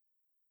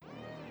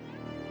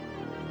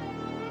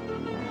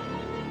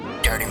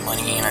Dirty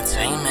Money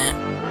Entertainment.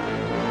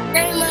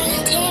 Dirty Money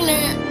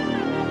Entertainment.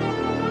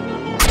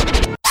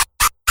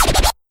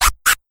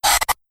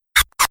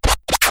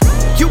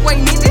 You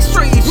ain't in the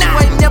streets, you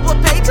ain't never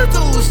paid your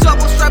dues.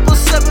 Double strapper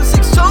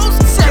 762s,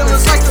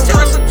 killers like the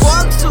Jurassic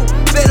Park too.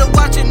 Better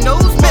watch your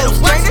news, metal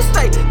strain and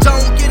stay.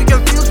 Don't get it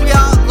confused, we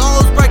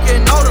outlaws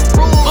breaking all the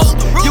rules.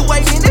 You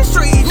ain't in the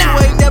streets, you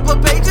ain't never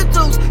paid your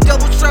dues.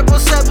 Double strapper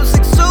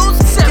 762s,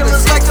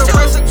 killers like the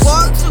Jurassic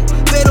Park too.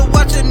 Better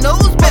watch your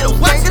news, metal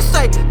strain and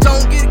stay.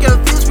 Don't get it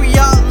confused, we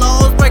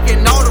outlaws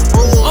breaking all the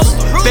rules.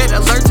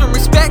 Better learn to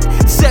respect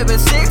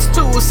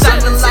 762,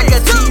 sounding like a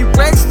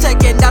T-Rex,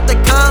 taking out the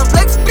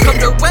complex. Come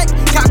direct,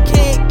 cop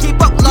can't keep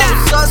up, low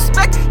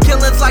suspect.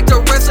 Killings like the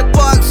Jurassic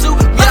Park zoo.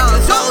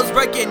 Y'all souls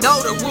breaking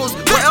all the rules.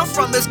 Where I'm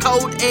from is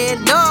cold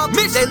and numb.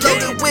 They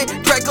loaded with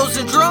Dracos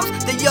and drums.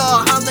 They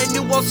all holler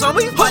new on some.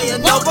 We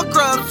playing over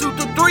crimes 2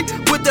 to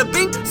 3 with the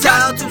beat.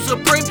 Sound to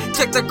supreme.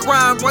 Check the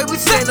crime rate. We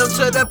send them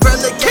to the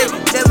pearly gate.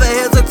 Never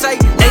hesitate.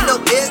 Ain't no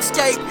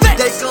escape.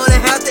 They gonna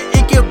have to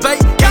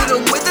incubate. Hit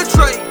them with the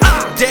tray.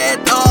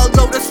 Dead all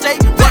over the state.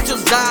 Watch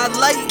us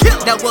dilate.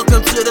 Now welcome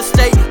to the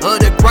state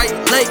of the Great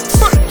Lakes.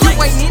 You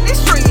ain't in the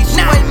streets.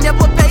 You ain't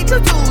never